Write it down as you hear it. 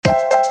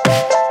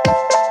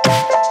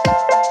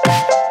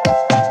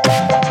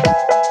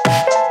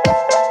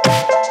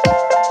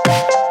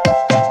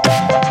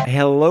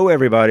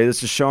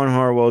this is Sean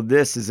Harwell.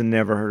 This is a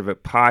Never Heard of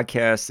It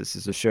podcast. This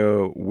is a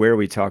show where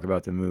we talk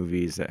about the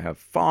movies that have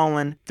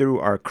fallen through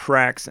our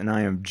cracks, and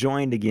I am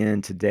joined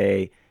again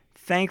today,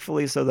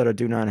 thankfully, so that I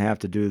do not have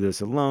to do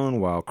this alone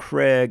while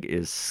Craig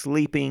is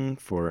sleeping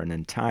for an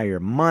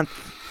entire month.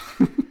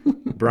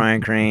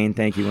 Brian Crane,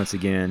 thank you once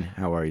again.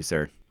 How are you,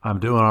 sir? I'm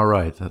doing all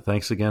right.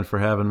 Thanks again for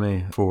having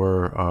me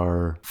for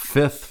our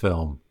fifth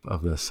film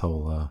of this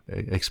whole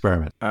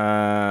experiment.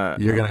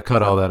 You're going to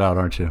cut all that out,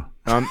 aren't you?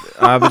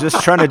 I was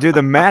just trying to do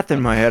the math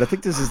in my head. I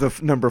think this is the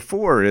number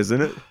 4,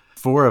 isn't it?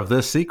 4 of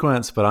this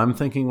sequence, but I'm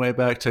thinking way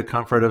back to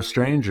Comfort of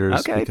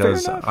Strangers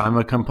because I'm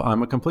a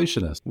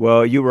completionist.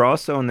 Well, you were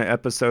also on the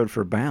episode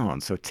for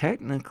Bound, so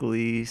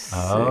technically 6.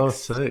 Oh,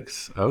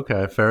 6.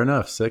 Okay, fair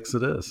enough. 6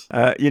 it is.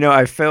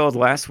 I failed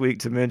last week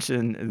to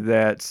mention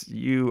that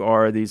you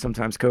are the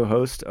sometimes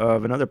co-host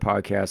of another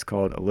podcast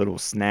called A Little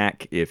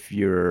Snack. If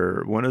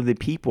you're one of the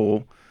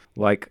people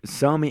like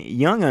some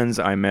young'uns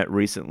I met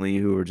recently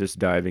who were just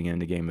diving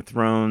into Game of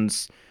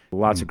Thrones.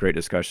 Lots of great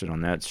discussion on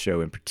that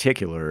show in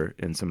particular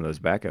in some of those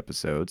back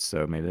episodes,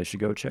 so maybe they should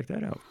go check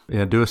that out.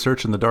 Yeah, do a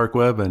search in the dark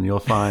web and you'll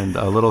find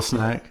A Little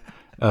Snack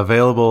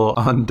available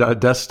on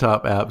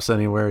desktop apps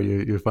anywhere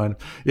you find.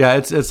 Yeah,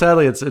 it's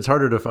sadly it's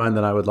harder to find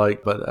than I would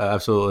like, but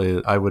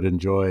absolutely I would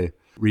enjoy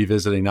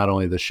revisiting not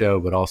only the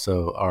show but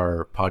also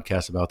our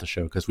podcast about the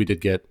show, because we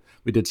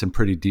did some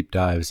pretty deep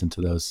dives into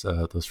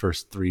those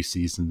first 3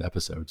 season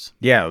episodes.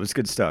 Yeah, it was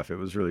good stuff. It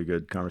was really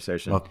good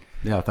conversation. Well,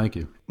 yeah, thank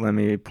you. Let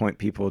me point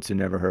people to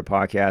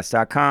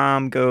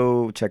neverheardpodcast.com.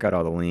 Go check out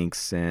all the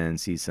links and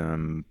see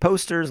some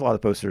posters. A lot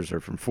of the posters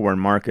are from foreign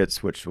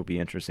markets, which will be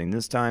interesting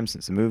this time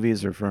since the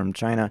movies are from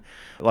China.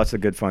 Lots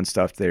of good fun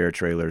stuff there,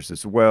 trailers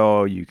as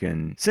well. You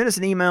can send us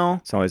an email.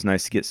 It's always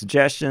nice to get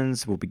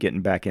suggestions. We'll be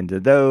getting back into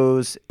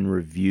those. And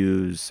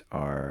reviews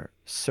are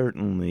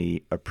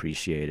certainly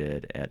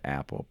appreciated at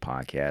Apple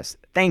Podcasts.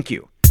 Thank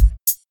you.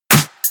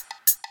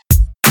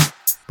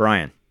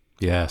 Brian.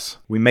 Yes.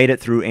 We made it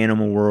through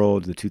Animal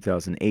World, the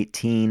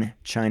 2018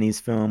 Chinese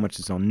film, which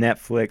is on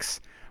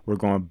Netflix. We're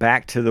going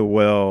back to the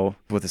well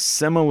with a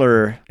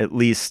similar, at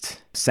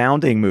least,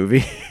 sounding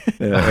movie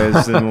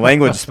as in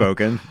language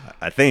spoken,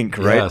 I think,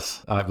 right?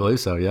 Yes, I believe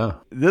so, yeah.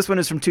 This one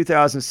is from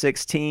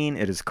 2016.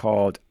 It is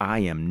called I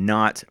Am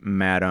Not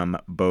Madame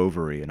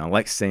Bovary, and I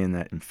like saying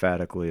that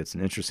emphatically. It's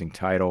an interesting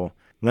title.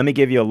 Let me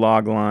give you a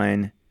log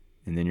line,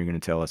 and then you're going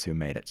to tell us who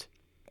made it.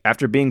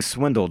 After being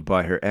swindled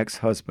by her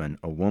ex-husband,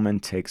 a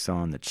woman takes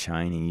on the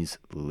Chinese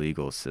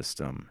legal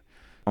system.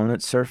 On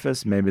its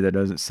surface, maybe that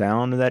doesn't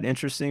sound that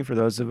interesting for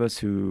those of us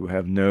who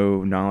have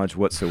no knowledge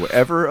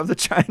whatsoever of the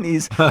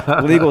Chinese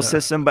legal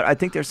system, but I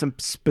think there's some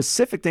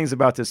specific things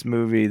about this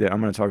movie that I'm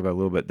going to talk about a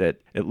little bit that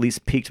at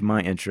least piqued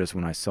my interest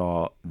when I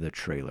saw the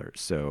trailer.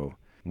 So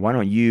why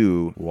don't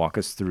you walk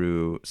us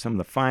through some of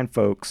the fine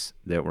folks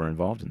that were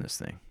involved in this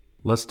thing?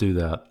 Let's do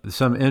that.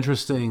 Some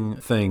interesting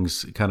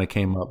things kind of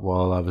came up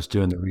while I was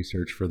doing the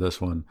research for this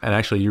one. And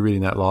actually, you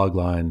reading that log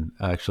line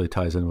actually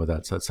ties in with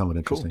that, so that's somewhat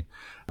interesting. Cool.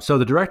 So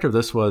the director of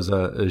this was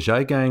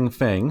Zhigang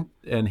Feng,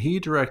 and he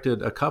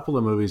directed a couple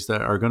of movies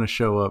that are going to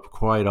show up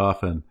quite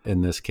often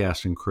in this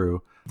cast and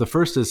crew. The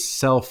first is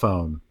Cell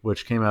Phone,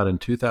 which came out in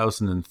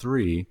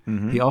 2003.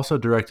 Mm-hmm. He also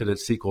directed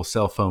its sequel,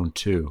 Cell Phone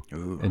 2,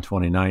 in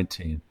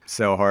 2019.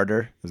 Sell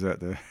Harder? Is that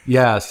the...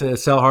 Yeah,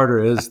 Sell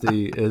Harder is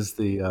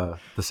the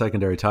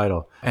secondary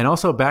title. And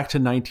also Back to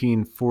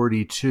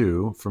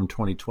 1942 from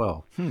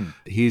 2012.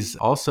 He's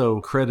also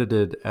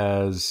credited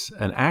as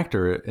an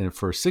actor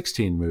for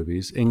 16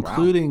 movies,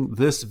 including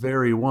this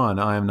very one,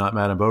 I Am Not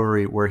Madame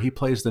Bovary, where he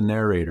plays the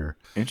narrator.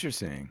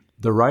 Interesting.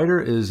 The writer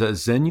is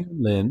Zhenyu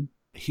Lin.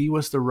 He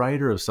was the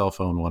writer of Cell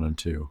Phone 1 and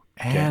 2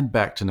 and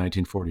Back to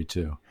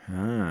 1942.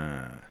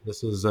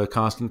 This is a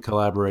constant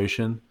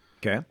collaboration.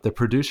 Okay. The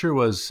producer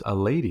was a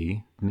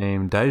lady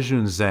named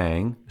Daijun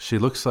Zhang. She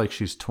looks like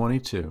she's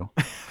 22.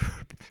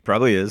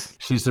 Probably is.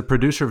 She's the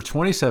producer of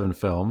 27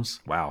 films.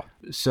 Wow.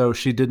 So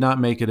she did not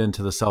make it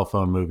into the Cell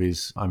Phone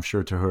movies, I'm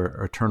sure to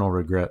her eternal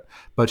regret.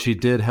 But she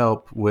did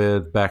help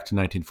with Back to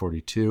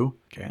 1942.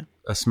 Okay.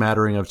 A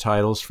smattering of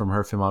titles from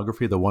her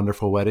filmography: The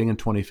Wonderful Wedding in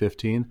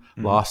 2015,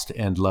 Lost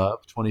and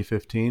Love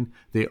 2015,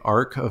 The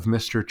Ark of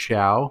Mr.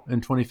 Chow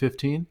in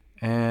 2015,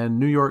 and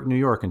New York, New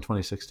York in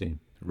 2016.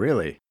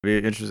 Really? Be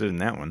interested in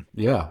that one.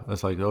 Yeah.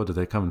 It's like, did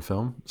they come and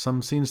film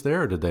some scenes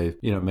there? Or did they,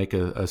 make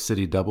a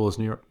city double as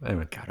New York?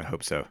 Anyway. God, I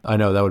hope so. I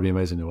know, that would be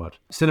amazing to watch.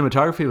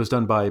 Cinematography was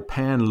done by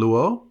Pan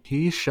Luo.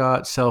 He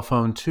shot Cell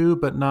Phone 2,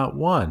 but not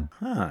 1.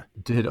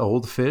 Did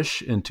Old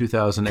Fish in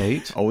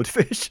 2008. Old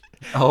Fish?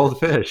 Old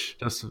Fish.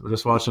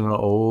 Just watching an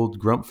old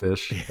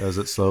grumpfish as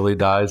it slowly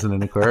dies in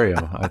an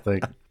aquarium. I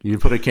think you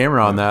put a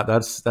camera on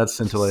that's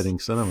scintillating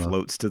cinema.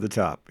 Floats to the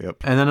top. Yep.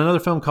 And then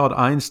another film called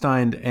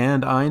Einstein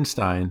and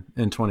Einstein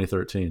in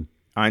 2013.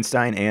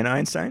 Einstein and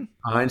Einstein?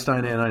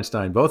 Einstein and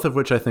Einstein, both of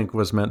which I think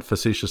was meant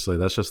facetiously.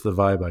 That's just the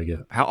vibe I get.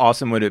 How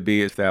awesome would it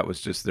be if that was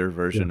just their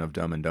version of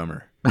Dumb and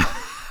Dumber?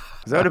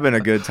 That would have been a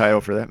good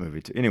title for that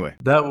movie, too. Anyway.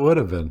 That would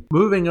have been.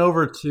 Moving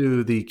over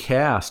to the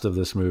cast of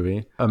this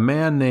movie, a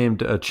man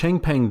named Cheng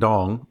Peng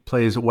Dong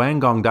plays Wang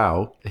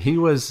Gongdao. He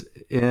was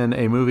in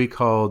a movie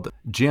called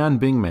Jian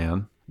Bing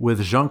Man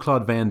with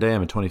Jean-Claude Van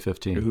Damme in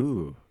 2015.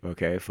 Ooh,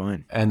 okay,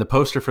 fun. And the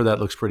poster for that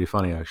looks pretty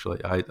funny,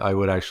 actually. I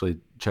would actually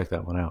check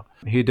that one out.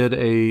 He did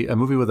a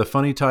movie with a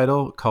funny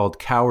title called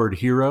Coward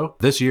Hero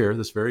this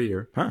very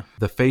year. Huh.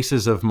 The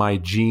Faces of My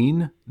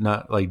Gene,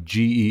 not like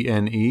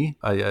Gene.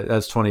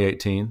 That's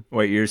 2018.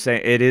 Wait, you're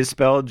saying it is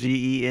spelled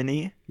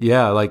Gene?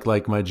 Yeah,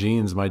 like my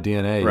genes, my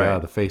DNA. Right. Yeah,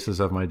 the faces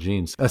of my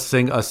genes. A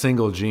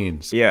single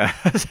genes. Yeah,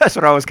 that's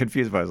what I was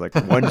confused by. I was like,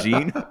 one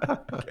gene?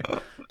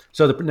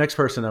 So the next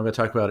person I'm going to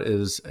talk about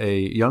is a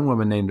young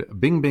woman named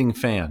Bing Bing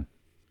Fan.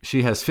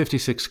 She has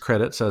 56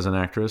 credits as an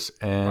actress,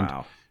 and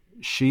Wow.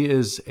 she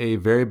is a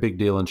very big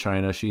deal in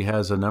China. She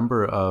has a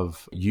number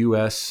of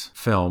U.S.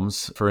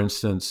 films. For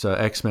instance,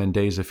 X-Men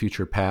Days of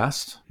Future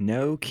Past.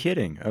 No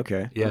kidding.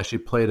 Okay. Yeah, she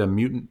played a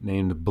mutant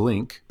named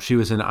Blink. She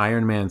was in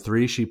Iron Man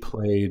 3. She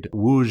played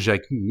Wu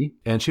Zhaki.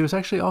 And she was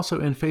actually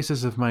also in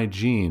Faces of My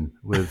Gene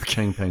with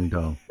Cheng Peng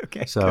Dong.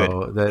 Okay,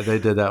 So they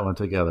did that one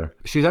together.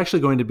 She's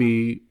actually going to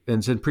be, and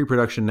it's in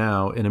pre-production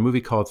now, in a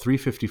movie called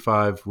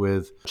 355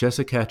 with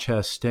Jessica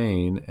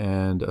Chastain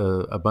and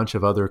a bunch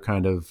of other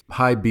kind of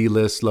high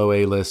B-list, low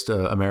A-list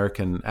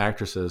American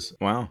actresses.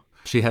 Wow.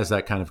 She has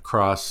that kind of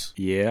cross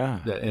Yeah.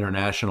 that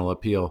international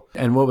appeal.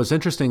 And what was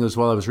interesting is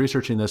while I was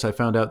researching this, I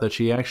found out that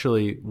she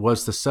actually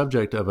was the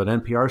subject of an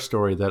NPR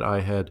story that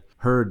I had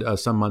heard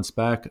some months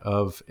back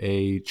of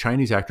a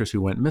Chinese actress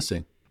who went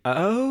missing.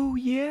 Oh,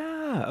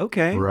 yeah.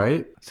 Okay.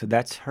 Right? So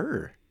that's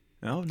her.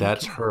 Oh, no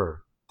That's kidding.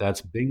 her.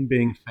 That's Bing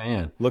Bing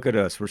Fan. Look at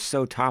us. We're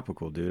so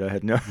topical, dude. I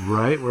had no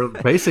Right? We're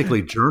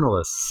basically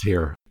journalists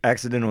here.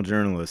 accidental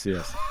journalist.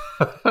 Yes.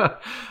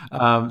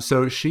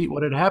 So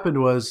what had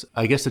happened was,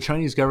 I guess the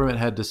Chinese government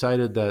had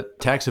decided that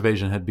tax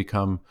evasion had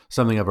become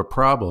something of a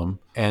problem,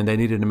 and they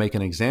needed to make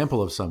an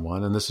example of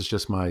someone. And this is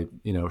just my,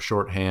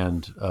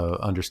 shorthand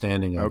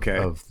understanding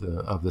of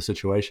the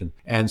situation.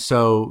 And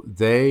so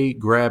they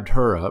grabbed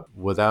her up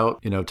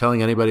without,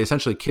 telling anybody.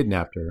 Essentially,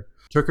 kidnapped her,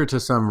 took her to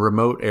some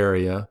remote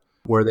area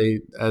where they,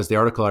 as the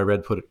article I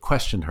read put it,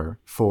 questioned her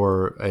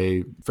for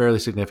a fairly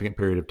significant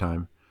period of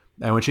time.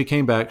 And when she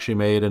came back, she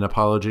made an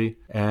apology,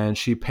 and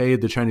she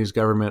paid the Chinese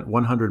government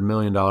 $100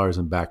 million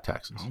in back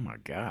taxes. Oh, my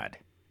God.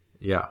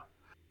 Yeah.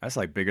 That's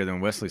like bigger than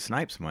Wesley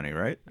Snipes' money,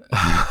 right?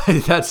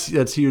 That's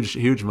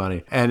huge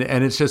money. And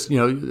it's just,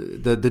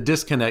 the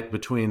disconnect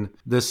between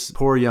this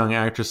poor young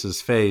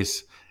actress's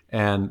face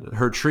and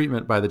her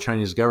treatment by the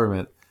Chinese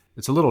government,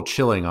 it's a little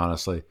chilling,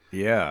 honestly.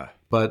 Yeah.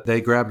 But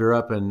they grabbed her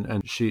up,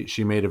 and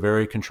she made a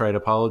very contrite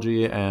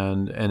apology.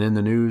 And in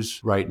the news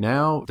right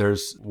now,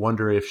 there's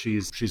wonder if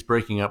she's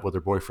breaking up with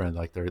her boyfriend,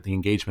 like the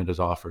engagement is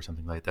off or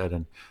something like that.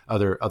 And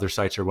other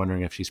sites are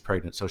wondering if she's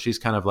pregnant. So she's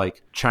kind of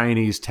like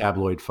Chinese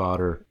tabloid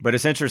fodder. But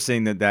it's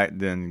interesting that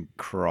then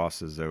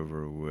crosses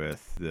over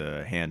with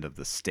the hand of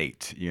the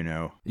state,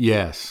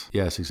 Yes,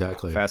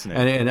 exactly.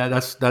 Fascinating. And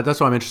that's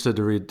why I'm interested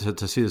to read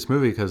to see this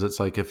movie, because it's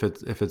like if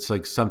it's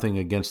like something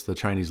against the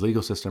Chinese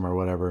legal system or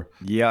whatever.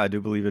 Yeah, I do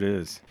believe it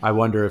is. I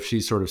wonder if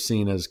she's sort of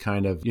seen as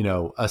kind of,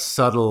 a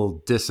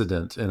subtle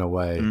dissident in a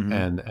way,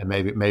 and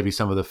maybe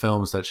some of the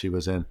films that she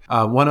was in.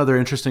 One other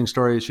interesting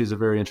story, she's a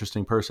very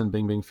interesting person,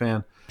 Bing Bing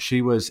Fan.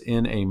 She was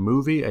in a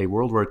movie, a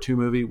World War II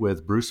movie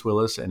with Bruce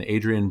Willis and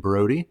Adrian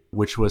Brody,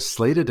 which was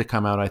slated to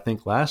come out, I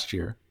think, last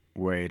year.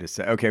 Wait a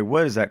sec. Okay,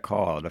 what is that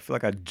called? I feel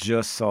like I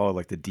just saw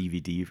like the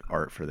DVD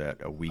art for that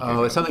a week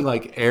ago. Oh, it's something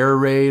like Air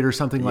Raid or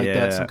something like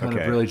that, Yeah, some kind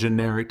okay. of really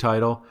generic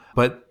title.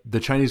 But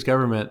the Chinese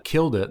government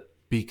killed it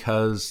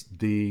because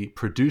the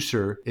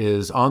producer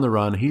is on the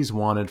run. He's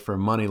wanted for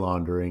money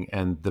laundering,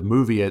 and the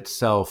movie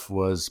itself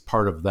was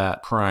part of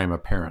that crime,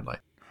 apparently.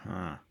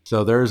 Huh.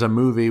 So there's a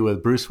movie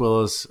with Bruce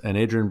Willis and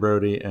Adrian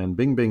Brody and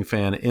Bing Bing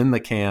Fan in the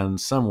can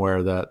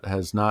somewhere that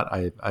has not,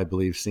 I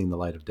believe, seen the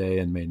light of day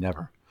and may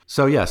never.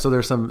 So yeah, so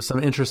there's some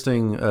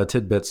interesting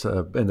tidbits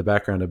in the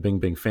background of Bing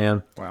Bing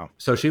Fan. Wow.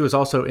 So she was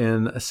also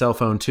in Cell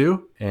Phone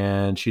 2,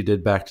 and she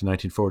did back to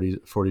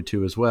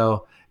 1942 as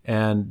well.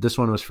 And this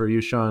one was for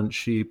you, Sean.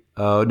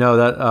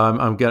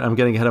 I'm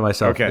getting ahead of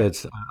myself. Okay. I'm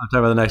talking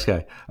about the next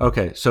guy.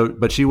 Okay,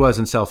 but she was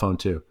in Cell Phone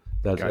 2.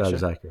 That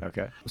is accurate.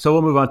 Okay. So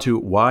we'll move on to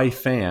Wai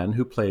Fan,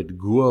 who played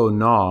Guo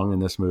Nong in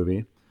this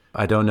movie.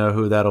 I don't know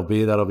who that'll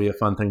be. That'll be a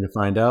fun thing to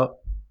find out.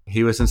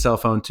 He was in Cell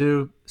Phone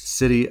 2,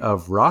 City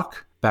of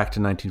Rock, back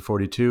to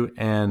 1942,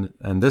 and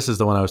this is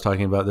the one I was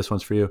talking about. This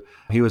one's for you.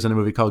 He was in a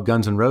movie called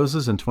Guns N'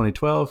 Roses in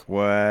 2012.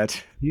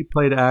 What? He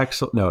played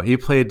he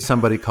played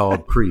somebody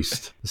called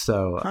Priest.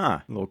 So,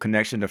 A little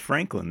connection to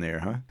Franklin there,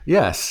 huh?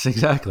 yes,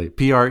 exactly.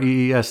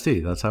 Preest.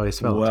 That's how he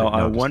spelled it. Well, No,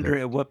 I just wonder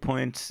kidding. at what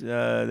point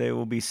they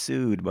will be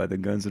sued by the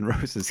Guns N'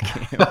 Roses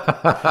camp.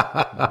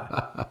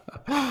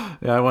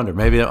 Yeah, I wonder.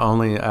 Maybe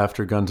only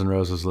after Guns N'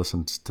 Roses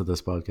listens to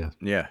this podcast.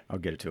 Yeah, I'll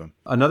get it to him.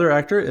 Another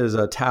actor is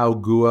Tao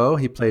Guo.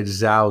 He played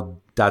Zhao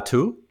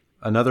Datu.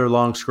 Another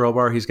long scroll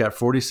bar. He's got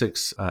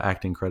 46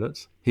 acting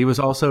credits. He was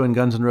also in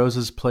Guns N'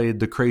 Roses, played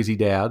the crazy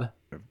dad.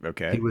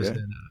 Okay. He was Yeah.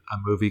 in a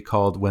movie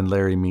called When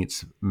Larry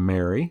Meets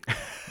Mary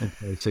in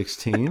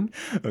 2016.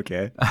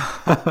 Okay.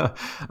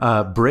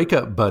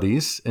 Breakup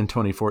Buddies in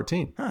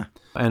 2014. Huh.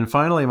 And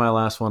finally, my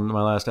last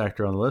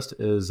actor on the list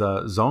is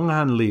Zhong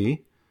Han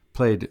Lee,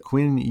 played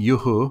Queen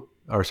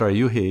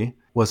Yuhi,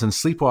 was in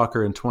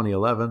Sleepwalker in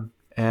 2011,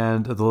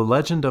 and The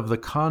Legend of the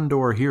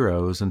Condor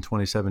Heroes in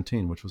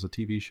 2017, which was a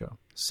TV show.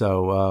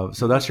 So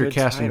that's your Good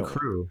cast and title.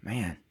 crew.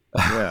 Man.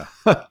 Yeah.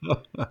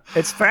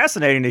 It's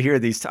fascinating to hear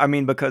these. I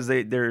mean, because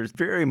they're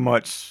very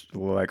much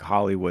like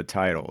Hollywood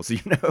titles, you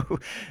know.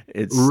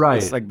 It's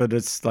Right. like, but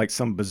it's like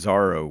some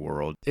bizarro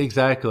world.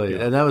 Exactly.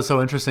 Yeah. And that was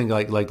so interesting,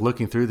 like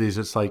looking through these,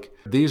 it's like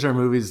these are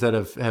movies that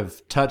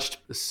have touched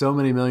so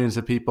many millions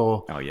of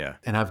people. Oh yeah.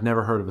 And I've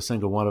never heard of a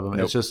single one of them.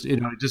 Nope. It's just,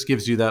 it just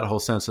gives you that whole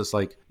sense. It's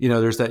like,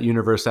 there's that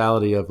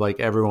universality of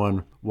like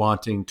everyone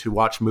wanting to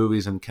watch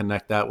movies and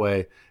connect that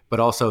way. But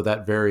also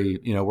that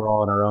very, we're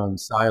all in our own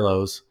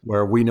silos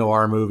where we know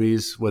our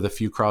movies with a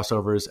few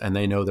crossovers and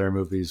they know their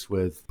movies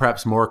with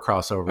perhaps more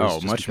crossovers. Oh,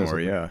 much more.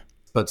 Yeah.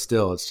 But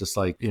still, it's just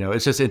like,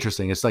 it's just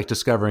interesting. It's like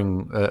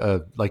discovering,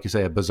 like you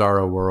say, a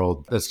bizarro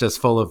world that's just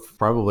full of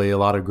probably a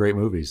lot of great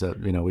movies that,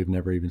 we've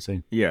never even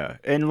seen. Yeah.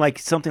 And like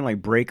something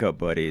like Breakup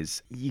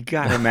Buddies, you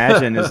got to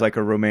imagine is like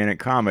a romantic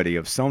comedy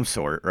of some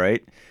sort,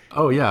 right?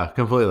 Oh, yeah,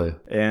 completely.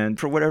 And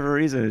for whatever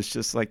reason, it's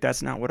just like,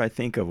 that's not what I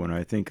think of when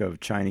I think of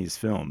Chinese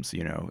films.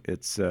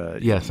 It's,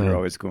 you're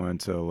always going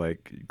to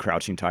like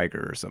Crouching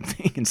Tiger or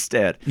something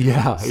instead.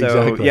 Yeah, so,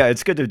 exactly. Yeah,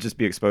 it's good to just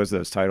be exposed to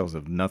those titles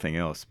of nothing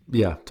else.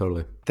 Yeah,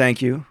 totally.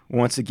 Thank you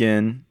once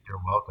again. You're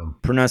welcome.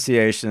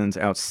 Pronunciation's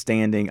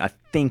outstanding. I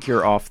think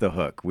you're off the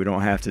hook. We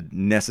don't have to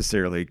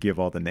necessarily give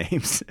all the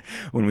names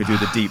when we do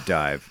the deep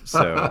dive.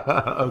 So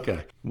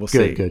okay, we'll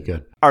see.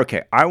 Good.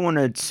 Okay, I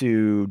wanted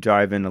to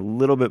dive in a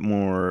little bit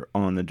more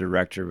on the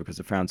director because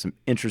I found some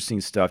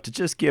interesting stuff to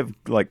just give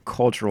like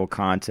cultural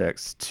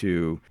context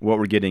to what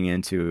we're getting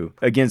into.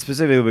 Again,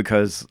 specifically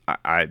because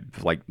I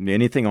like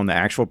anything on the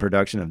actual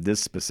production of this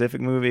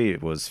specific movie,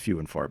 it was few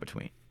and far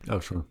between. Oh,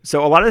 sure.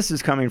 So a lot of this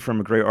is coming from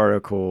a great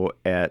article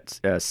at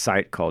a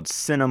site called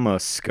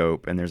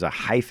CinemaScope, and there's a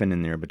hyphen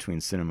in there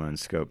between cinema and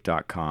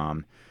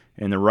scope.com.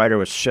 And the writer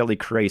was Shelley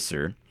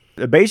Kraser.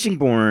 The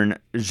Beijing-born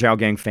Zhao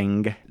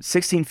Gangfeng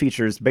 16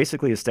 features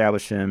basically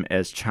established him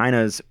as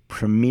China's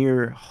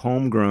premier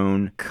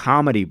homegrown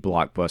comedy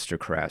blockbuster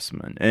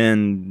craftsman.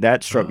 And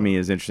that struck me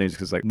as interesting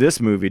because like this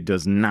movie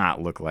does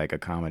not look like a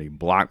comedy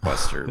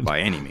blockbuster by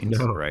any means,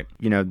 right?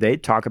 They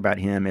talk about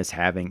him as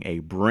having a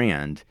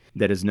brand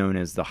that is known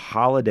as the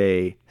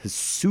Holiday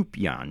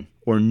Hesupian,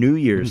 or New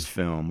Year's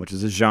film, which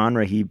is a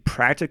genre he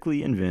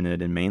practically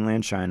invented in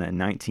mainland China in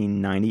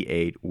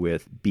 1998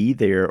 with Be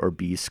There or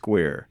Be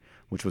Square,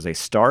 which was a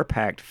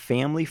star-packed,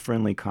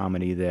 family-friendly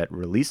comedy that,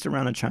 released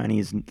around the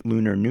Chinese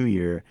Lunar New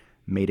Year,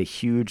 made a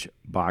huge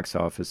box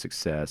office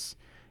success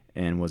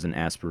and was an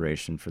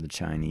aspiration for the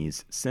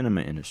Chinese cinema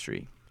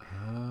industry.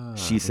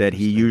 She said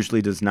he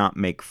usually does not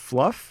make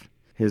fluff.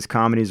 His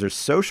comedies are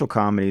social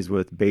comedies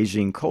with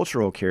Beijing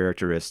cultural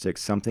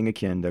characteristics, something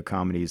akin to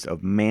comedies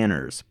of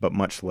manners, but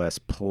much less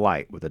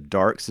polite, with a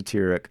dark,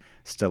 satiric,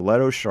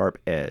 stiletto-sharp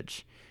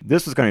edge.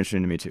 This was kind of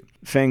interesting to me, too.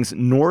 Feng's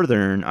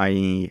northern,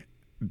 i.e.,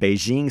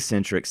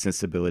 Beijing-centric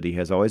sensibility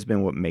has always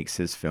been what makes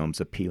his films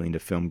appealing to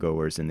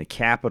filmgoers in the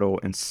capital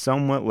and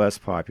somewhat less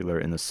popular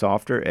in the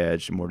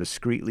softer-edged, more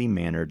discreetly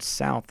mannered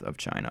south of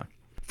China.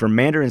 For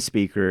Mandarin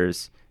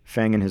speakers,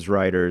 Feng and his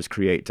writers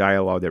create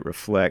dialogue that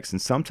reflects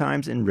and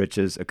sometimes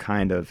enriches a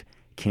kind of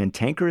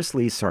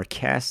cantankerously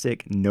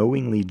sarcastic,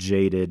 knowingly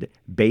jaded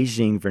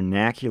Beijing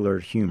vernacular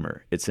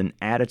humor. It's an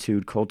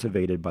attitude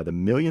cultivated by the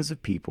millions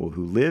of people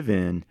who live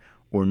in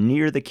or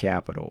near the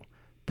capital.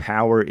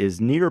 Power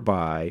is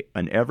nearby,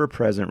 an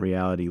ever-present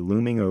reality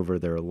looming over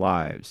their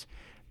lives.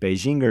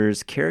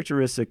 Beijingers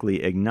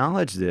characteristically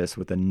acknowledge this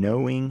with a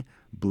knowing,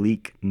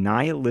 bleak,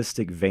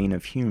 nihilistic vein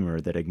of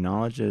humor that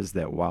acknowledges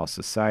that while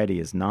society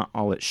is not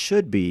all it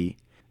should be,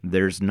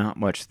 there's not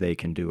much they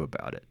can do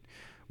about it.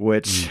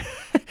 Which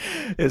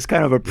is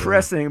kind of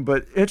oppressing,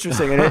 but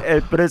interesting.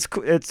 And but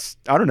it's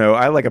I don't know.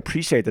 I like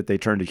appreciate that they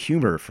turn to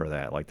humor for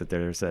that. Like that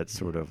there's that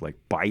sort of like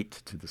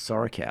bite to the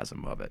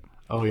sarcasm of it.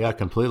 Oh yeah,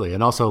 completely.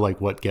 And also like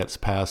what gets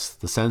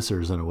past the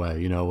censors in a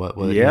way,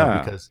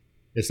 because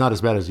it's not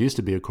as bad as it used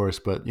to be, of course,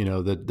 but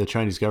the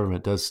Chinese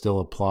government does still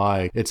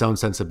apply its own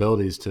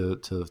sensibilities to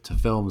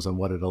films and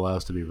what it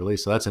allows to be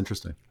released. So that's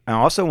interesting. I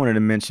also wanted to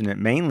mention it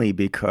mainly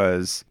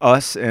because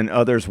us and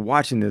others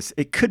watching this,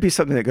 it could be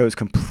something that goes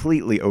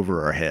completely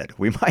over our head.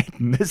 We might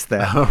miss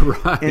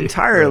that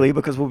entirely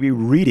because we'll be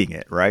reading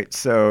it, right?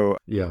 So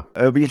yeah,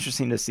 it'll be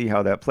interesting to see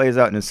how that plays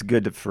out, and it's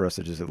good for us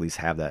to just at least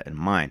have that in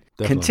mind.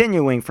 Definitely.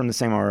 Continuing from the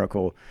same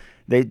article,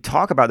 they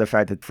talk about the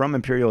fact that from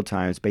imperial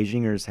times,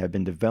 Beijingers have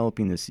been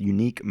developing this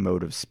unique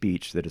mode of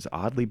speech that is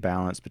oddly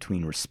balanced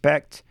between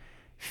respect,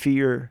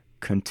 fear,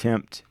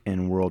 contempt,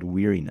 and world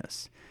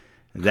weariness.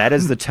 That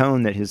is the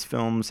tone that his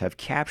films have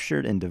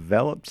captured and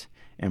developed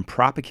and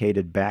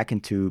propagated back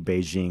into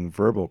Beijing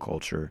verbal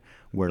culture,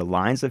 where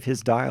lines of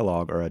his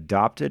dialogue are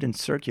adopted and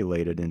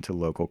circulated into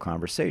local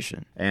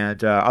conversation.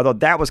 And I thought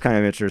that was kind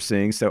of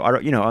interesting. So I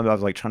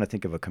was like trying to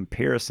think of a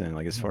comparison,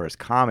 like as far as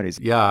comedies.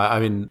 Yeah, I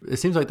mean, it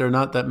seems like there are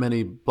not that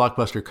many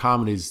blockbuster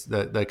comedies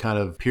that kind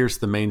of pierce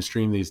the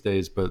mainstream these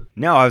days. But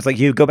no, I was like,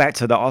 you go back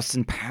to the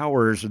Austin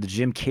Powers or the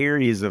Jim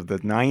Carreys of the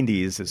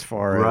 '90s as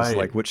far as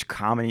like which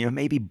comedy,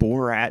 maybe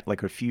Borat,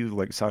 like a few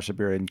like Sacha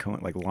Baron Cohen,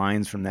 like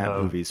lines from that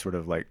movie, sort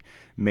of like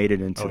made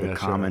it into the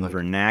common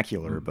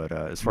vernacular. But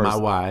as far as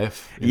my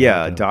wife,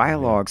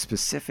 dialogue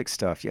specific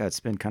stuff, it's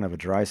been kind of a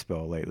dry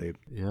spell lately.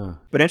 Yeah.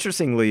 But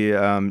interestingly,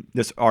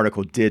 this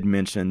article did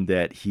mention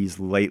that he's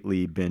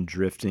lately been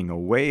drifting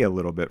away a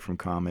little bit from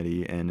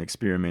comedy and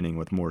experimenting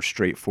with more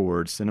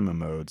straightforward cinema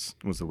modes,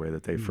 was the way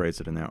that they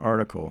phrased it in that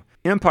article.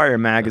 Empire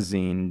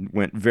magazine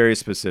went very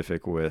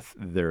specific with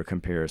their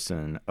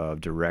comparison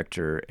of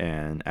director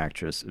and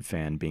actress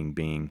Fan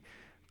Bingbing,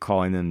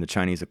 calling them the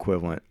Chinese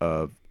equivalent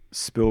of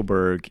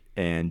Spielberg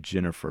and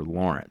Jennifer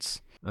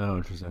Lawrence. Oh,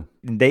 interesting.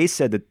 They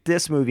said that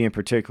this movie in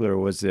particular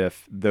was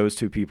if those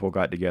two people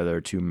got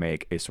together to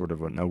make a sort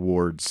of an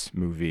awards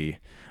movie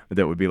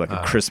that would be like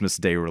a Christmas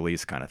Day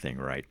release kind of thing,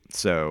 right?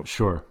 So,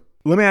 sure.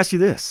 Let me ask you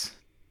this.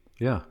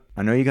 Yeah.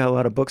 I know you got a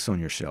lot of books on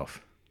your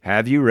shelf.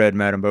 Have you read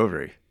Madame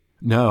Bovary?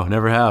 No,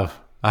 never have.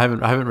 I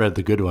haven't read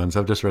the good ones.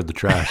 I've just read the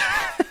trash.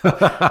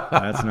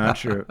 That's not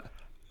true.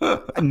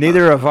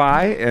 Neither have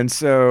I. And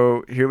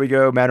so here we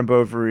go. Madame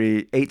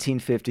Bovary,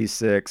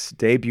 1856,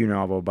 debut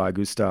novel by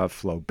Gustave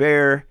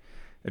Flaubert.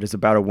 It is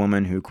about a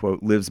woman who,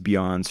 quote, lives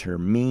beyond her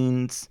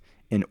means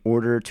in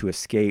order to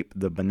escape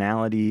the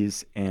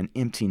banalities and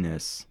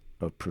emptiness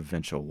of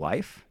provincial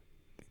life.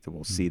 I think that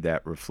we'll see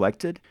that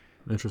reflected.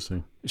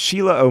 Interesting.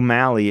 Sheila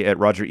O'Malley at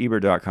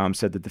RogerEbert.com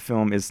said that the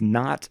film is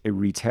not a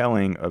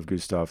retelling of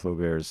Gustave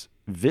Flaubert's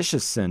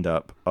vicious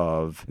send-up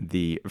of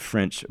the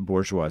French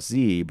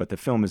bourgeoisie, but the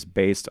film is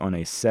based on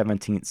a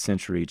 17th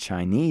century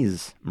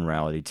Chinese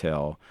morality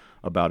tale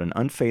about an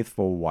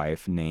unfaithful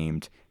wife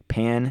named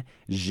Pan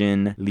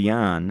Jin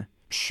Lian,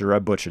 sure I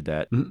butchered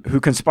that, who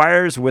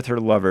conspires with her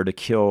lover to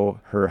kill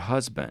her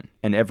husband.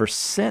 And ever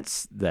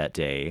since that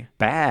day,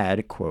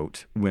 bad,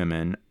 quote,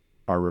 women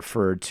are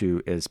referred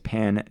to as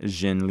Pan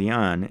Jin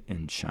Lian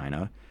in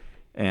China,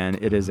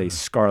 and it is a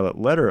scarlet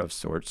letter of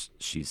sorts,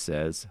 she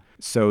says.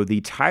 So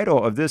the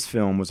title of this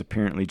film was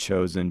apparently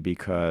chosen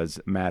because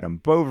Madame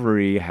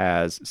Bovary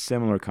has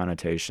similar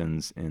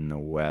connotations in the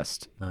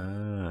West.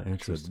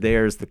 Interesting. So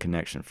there's the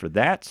connection for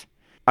that.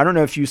 I don't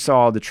know if you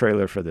saw the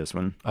trailer for this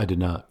one. I did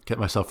not.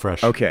 Kept myself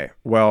fresh. Okay.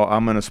 Well,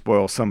 I'm going to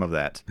spoil some of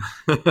that.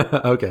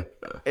 Okay.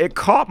 It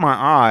caught my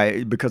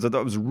eye because I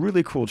thought it was a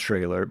really cool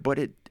trailer, but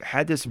it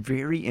had this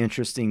very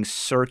interesting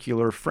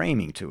circular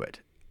framing to it.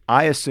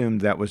 I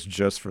assumed that was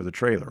just for the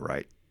trailer,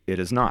 right? It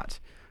is not.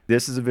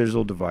 This is a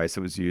visual device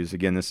that was used.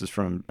 Again, this is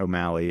from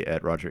O'Malley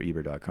at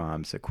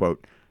RogerEbert.com. Said,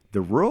 quote,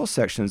 the rural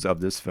sections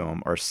of this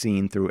film are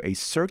seen through a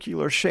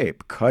circular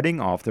shape,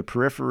 cutting off the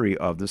periphery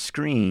of the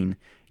screen,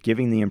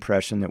 giving the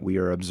impression that we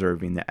are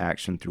observing the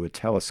action through a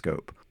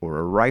telescope or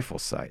a rifle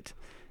sight.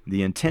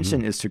 The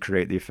intention is to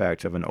create the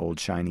effect of an old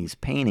Chinese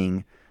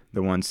painting,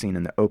 the one seen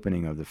in the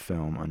opening of the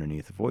film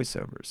underneath the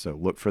voiceover. So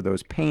look for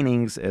those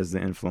paintings as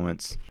the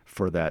influence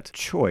for that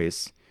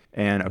choice.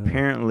 And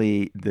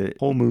apparently the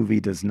whole movie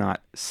does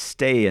not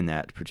stay in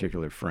that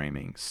particular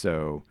framing.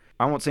 So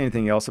I won't say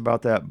anything else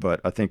about that,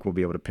 but I think we'll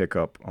be able to pick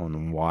up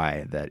on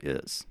why that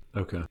is.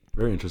 Okay.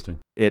 Very interesting.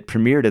 It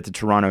premiered at the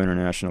Toronto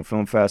International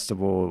Film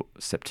Festival,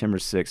 September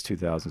 6,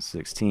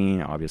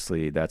 2016.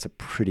 Obviously, that's a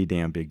pretty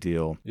damn big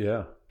deal.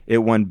 Yeah. It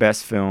won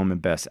Best Film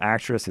and Best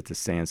Actress at the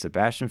San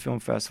Sebastian Film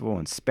Festival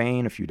in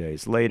Spain a few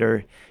days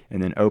later,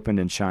 and then opened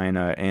in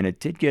China. And it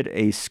did get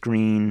a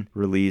screen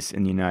release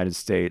in the United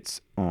States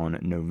on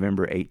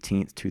November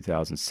 18th,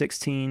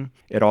 2016.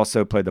 It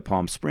also played the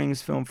Palm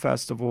Springs Film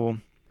Festival.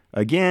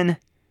 Again,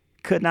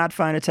 could not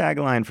find a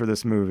tagline for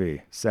this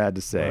movie, sad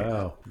to say.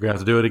 Wow. We're going to have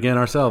to do it again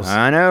ourselves.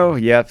 I know.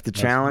 Yep, the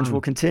challenge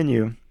will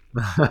continue.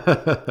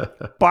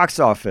 Box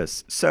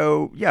office.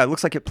 So, yeah, it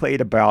looks like it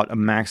played about a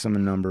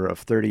maximum number of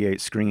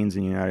 38 screens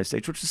in the United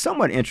States, which is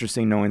somewhat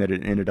interesting knowing that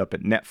it ended up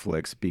at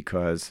Netflix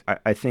because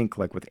I think,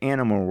 like with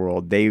Animal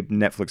World,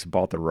 Netflix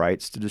bought the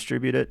rights to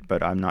distribute it,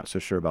 but I'm not so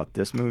sure about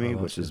this movie,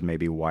 which is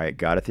maybe why it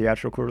got a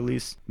theatrical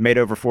release. Made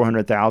over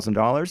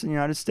 $400,000 in the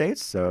United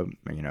States, so,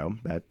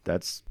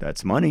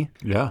 that's money.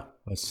 Yeah.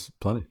 That's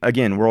plenty.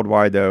 Again,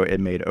 worldwide, though, it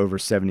made over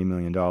 $70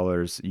 million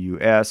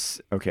U.S.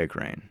 Okay,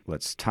 Crane,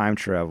 let's time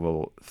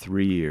travel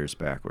 3 years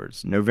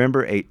backwards.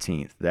 November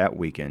 18th, that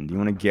weekend. Do you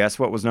want to guess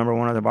what was number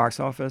one at the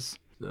box office?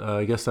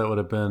 I guess that would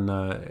have been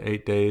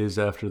 8 days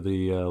after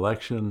the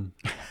election.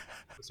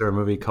 Is there a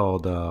movie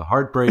called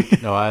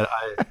Heartbreak? No, I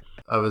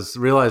was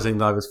realizing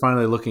that I was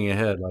finally looking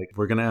ahead. Like,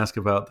 we're going to ask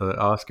about the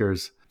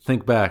Oscars.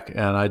 Think back,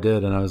 and I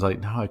did, and I was like,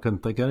 no, I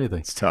couldn't think of anything.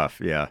 It's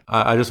tough, yeah.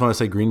 I just want to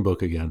say Green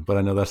Book again, but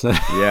I know that's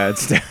not. Yeah,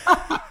 it's.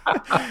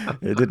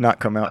 It did not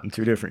come out in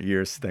 2 different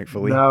years,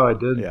 thankfully. No, I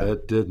didn't. Yeah.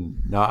 It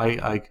didn't. No,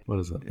 I what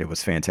is it? It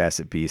was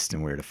Fantastic Beasts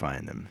and Where to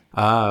Find Them.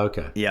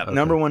 Okay. Yeah, Okay.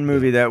 number 1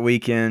 movie that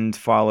weekend,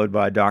 followed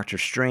by Doctor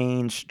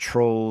Strange,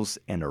 Trolls,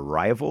 and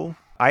Arrival.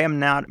 I Am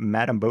Not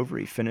Madame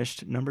Bovary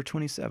finished number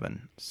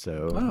 27. So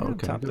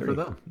okay. top Good 30. for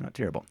them. Not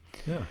terrible.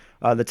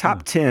 Yeah. The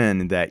top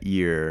 10 that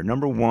year.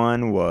 Number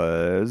 1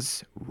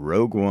 was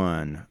Rogue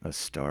One, A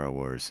Star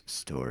Wars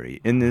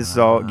Story. And this is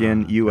all,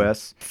 again,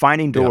 U.S.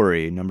 Finding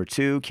Dory. Number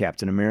 2,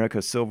 Captain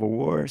America, Civil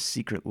War,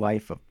 Secret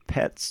Life of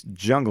Pets,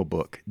 Jungle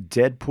Book,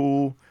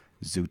 Deadpool,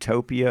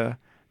 Zootopia,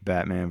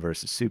 Batman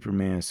vs.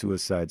 Superman,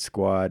 Suicide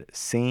Squad,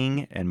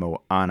 Sing, and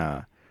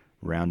Moana.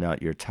 Round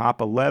out your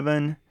top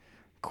 11.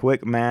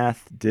 Quick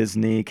math,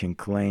 Disney can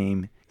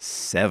claim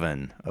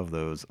 7 of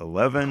those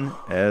 11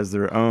 as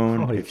their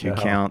own, Holy if you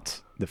cow.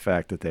 count the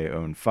fact that they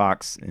own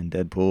Fox and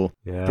Deadpool.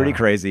 Yeah. Pretty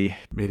crazy.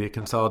 Media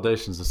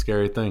consolidation is a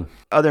scary thing.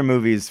 Other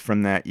movies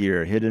from that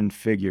year, Hidden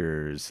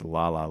Figures,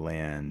 La La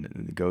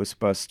Land,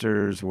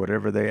 Ghostbusters,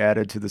 whatever they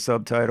added to the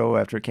subtitle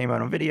after it came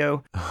out on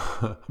video.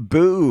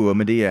 Boo, A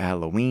Medea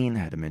Halloween,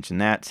 had to mention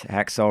that.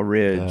 Hacksaw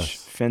Ridge,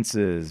 Yes.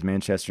 Fences,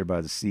 Manchester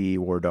by the Sea,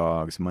 War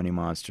Dogs, Money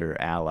Monster,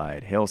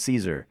 Allied, Hail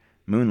Caesar,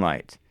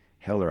 Moonlight,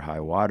 Hell or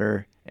High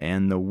Water,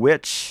 and The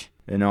Witch.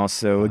 And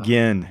also,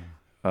 again,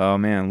 oh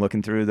man,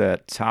 looking through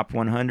that top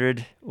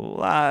 100, a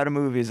lot of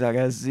movies I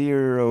got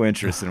zero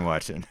interest in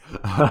watching.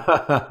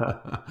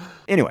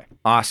 Anyway,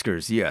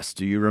 Oscars, yes.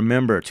 Do you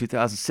remember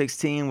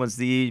 2016 was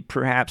the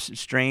perhaps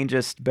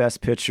strangest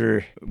Best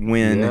Picture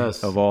win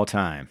Yes. of all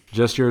time?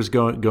 Just yours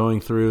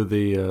going through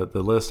the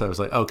list, I was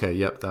like, okay,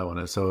 yep, that one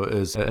is. So it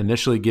was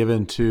initially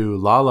given to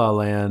La La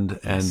Land,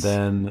 and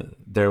then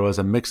there was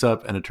a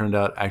mix-up, and it turned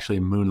out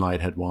actually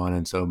Moonlight had won,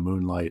 and so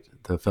Moonlight,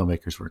 the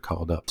filmmakers were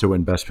called up to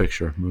win Best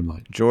Picture,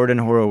 Moonlight. Jordan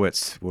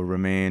Horowitz will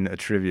remain a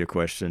trivia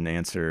question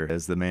answer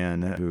as the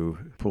man who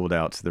pulled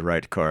out the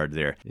right card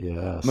there.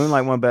 Yes.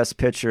 Moonlight won Best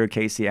Picture.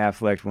 Casey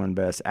Affleck won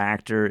Best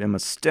Actor. Emma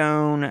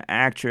Stone,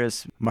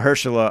 actress.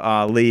 Mahershala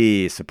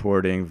Ali,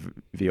 supporting.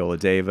 Viola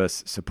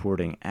Davis,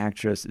 supporting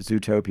actress.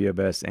 Zootopia,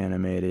 Best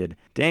Animated.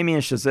 Damien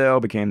Chazelle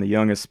became the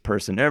youngest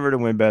person ever to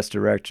win Best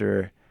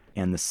Director.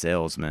 And The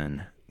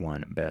Salesman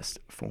won Best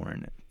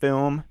Foreign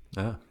Film.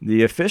 Yeah.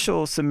 The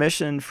official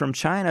submission from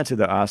China to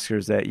the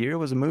Oscars that year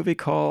was a movie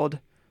called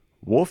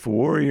Wolf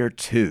Warrior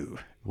 2.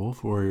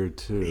 Wolf Warrior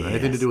 2.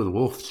 Anything to do with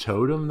Wolf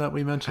Totem that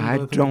we mentioned? I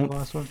in the don't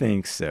last one?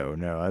 think so.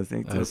 No, I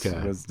think this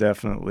Okay. was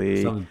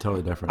definitely Something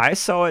totally different. I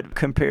saw it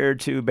compared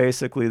to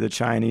basically the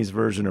Chinese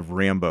version of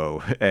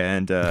Rambo,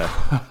 and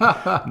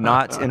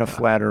not in a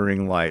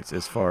flattering light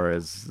as far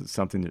as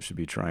something that should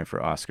be trying for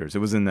Oscars. It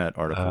was in that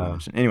article I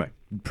mentioned. Anyway,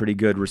 pretty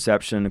good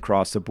reception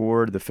across the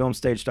board.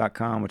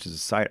 TheFilmStage.com, which is a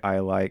site I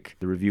like,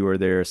 the reviewer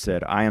there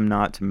said, I Am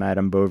Not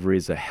Madame Bovary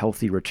is a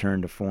healthy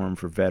return to form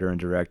for veteran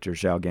director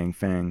Zhao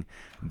Gangfeng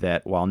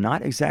that, while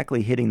not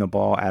exactly hitting the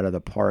ball out of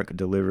the park,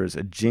 delivers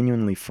a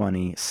genuinely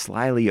funny,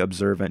 slyly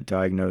observant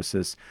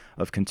diagnosis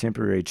of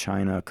contemporary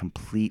China,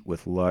 complete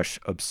with lush,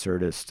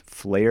 absurdist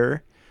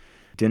flair.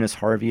 Dennis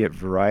Harvey at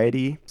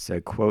Variety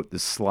said, quote, the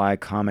sly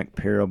comic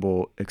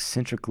parable,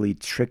 eccentrically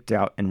tricked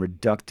out and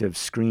reductive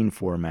screen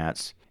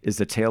formats, is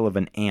the tale of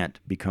an ant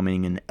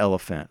becoming an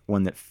elephant,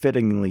 one that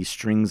fittingly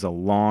strings a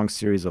long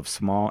series of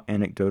small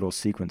anecdotal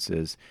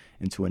sequences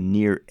into a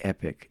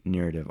near-epic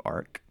narrative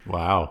arc.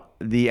 Wow.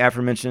 The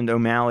aforementioned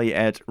O'Malley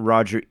at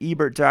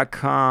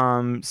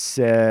RogerEbert.com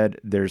said,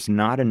 there's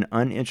not an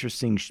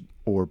uninteresting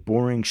or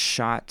boring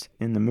shot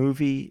in the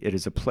movie. It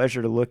is a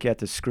pleasure to look at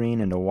the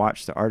screen and to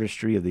watch the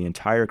artistry of the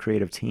entire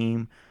creative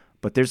team,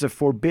 but there's a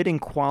forbidding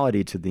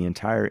quality to the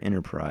entire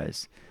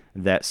enterprise.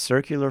 That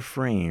circular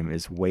frame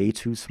is way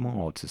too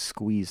small to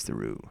squeeze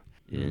through.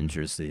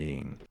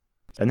 Interesting.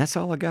 And that's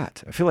all I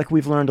got. I feel like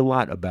we've learned a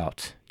lot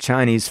about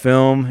Chinese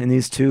film in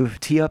these 2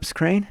 tee-ups,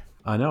 Crane.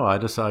 I know. I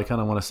kind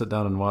of want to sit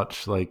down and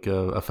watch like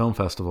a film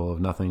festival of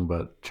nothing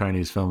but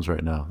Chinese films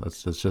right now.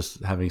 That's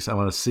just having. I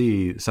want to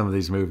see some of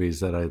these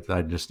movies that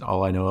I just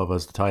all I know of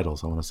as the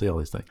titles. I want to see all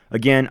these things.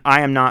 Again,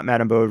 I Am Not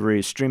Madame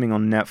Bovary, streaming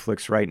on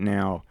Netflix right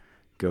now.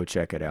 Go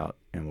check it out,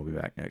 and we'll be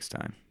back next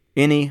time.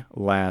 Any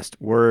last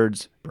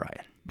words,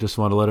 Brian? Just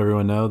want to let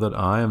everyone know that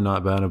I am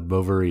not Madame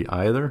Bovary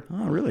either.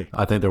 Oh, really?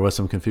 I think there was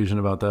some confusion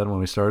about that when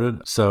we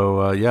started.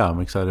 So yeah,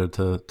 I'm excited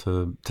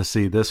to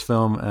see this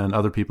film and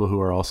other people who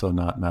are also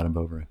not Madame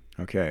Bovary.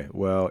 Okay.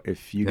 Well,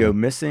 if you go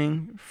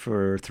missing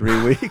for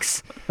 3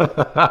 weeks,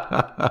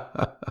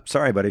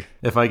 sorry, buddy.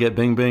 If I get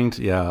bing-binged,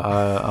 yeah,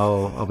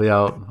 I'll be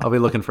out. I'll be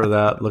looking for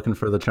that, looking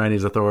for the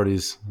Chinese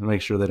authorities,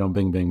 make sure they don't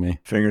bing-bing me.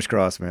 Fingers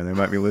crossed, man. They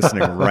might be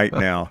listening right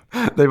now.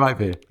 They might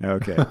be.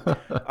 Okay.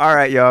 All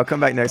right, y'all.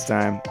 Come back next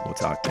time. We'll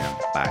talk then.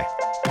 Bye.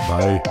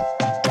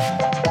 Bye.